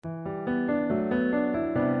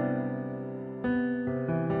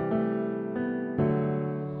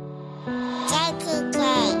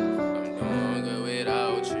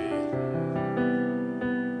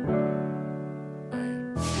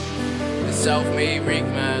Selfmade, Reek,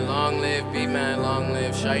 man, long live, be man, long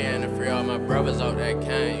live. Cheyenne and free all my brothers out that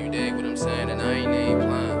kind, you dig what I'm saying? And I ain't even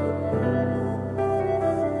playing.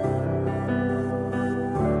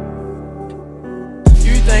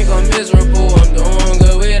 You think I'm miserable, I'm doing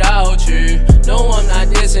good without you. No, I'm not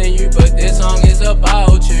dissing you, but this song is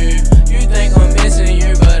about you. You think I'm missing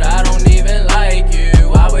you, but I don't even like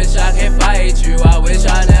you. I wish I could fight you, I wish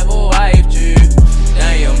I never wiped you.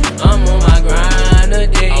 Damn, I'm on my grind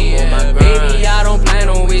today, yeah. Baby, I don't plan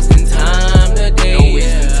on wasting time today,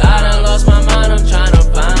 yeah. I done lost my mind, I'm trying to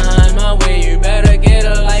find my way. You better get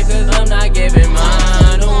a life, cause I'm not giving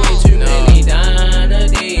mine away. Too many dying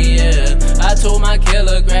today, yeah. I told my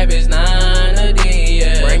killer grab his 9 a day,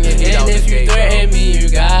 yeah. And if you threaten me, you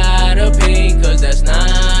gotta pay, cause that's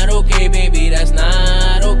not okay, baby, that's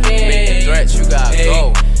not okay. Making threats, you gotta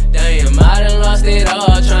go. Damn, I done lost it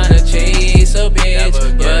all trying to chase a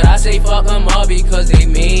bitch, but I say fuck them all because they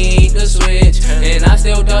made the switch. And I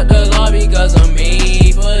still duck the law because I'm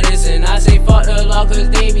made for this. And I say fuck the law cause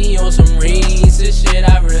they be on some racist shit.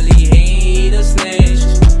 I really hate a snitch.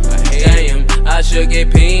 Damn, I should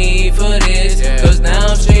get paid for this, cause now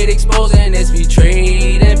I'm straight exposing this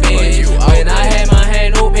betrayed and bitch. When I had my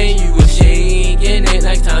hand open, you was shaking it.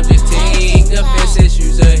 Next time just take the fences,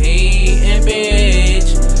 you's a hating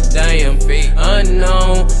bitch. Damn,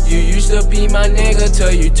 unknown, you used to be my nigga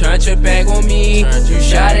till you turned your back on me. You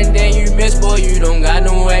shot and then you missed, boy, you don't got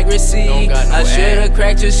no accuracy. I should've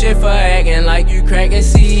cracked your shit for acting like you cracking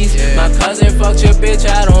seeds. My cousin fucked your bitch,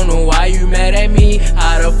 I don't know why you mad at me.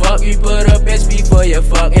 How the fuck you put a bitch before your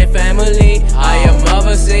fucking family? How your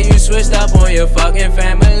mother say you switched up on your fucking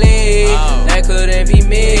family? That couldn't be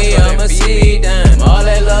me, I'ma see them. All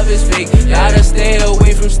that love is fake, gotta stay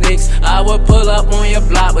away from snakes. I would pull up on your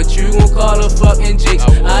block, but you gon' call a fucking jigs.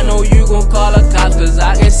 I know you gon' call a cops, cause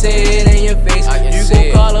I can say it in your face. You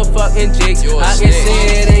gon' call a fucking jigs, I can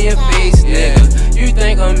say it in your face, nigga. You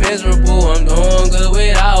think I'm miserable, I'm doing good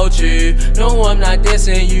without you. No, I'm not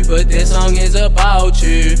dissing you, but this song is about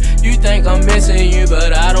you. You think I'm missing you,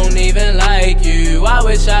 but I don't even like you. I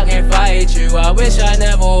wish I can fight you, I wish I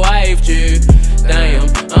never wiped you. Damn,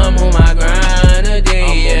 I'm on my grind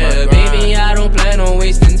today, yeah. Baby, I don't plan on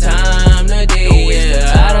wasting time today,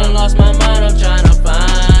 yeah. I done lost my mind, I'm trying to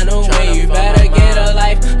find a way. You better get a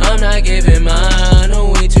life, I'm not giving mine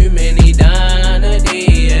away. Too many dying a day,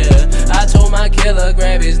 yeah. I told my killer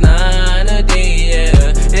grab his 9 a day, yeah.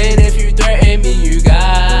 And if you threaten me, you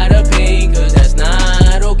gotta pay, cause that's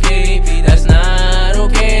not okay, that's not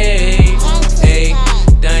okay. Hey,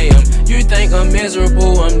 damn, you think I'm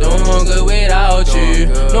miserable, I'm doing good without you.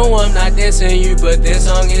 No, I'm not dissing you, but this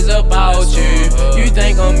song is about you. You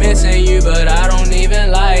think I'm missing you, but I don't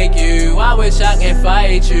even like you. I wish I can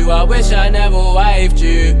fight you, I wish I never wiped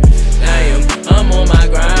you. Damn, I'm on my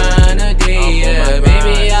grind today, yeah.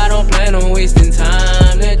 Baby, I don't plan on wasting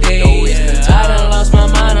time today, yeah. I done lost my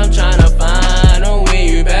mind, I'm trying to find a way.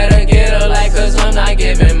 You better get a life, cause I'm not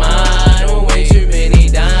giving mine away. Too many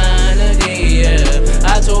dying a day,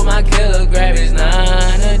 yeah. I told my killer grab his 9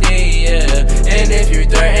 a day, yeah. And if you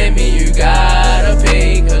threaten me, you gotta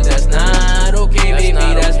pay, cause that's not okay,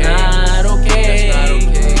 baby, that's not okay.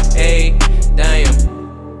 Hey, damn.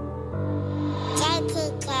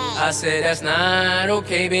 I said that's not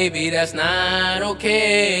okay, baby, that's not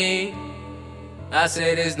okay. I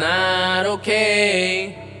said it's not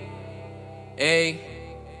okay. Hey,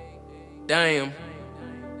 damn.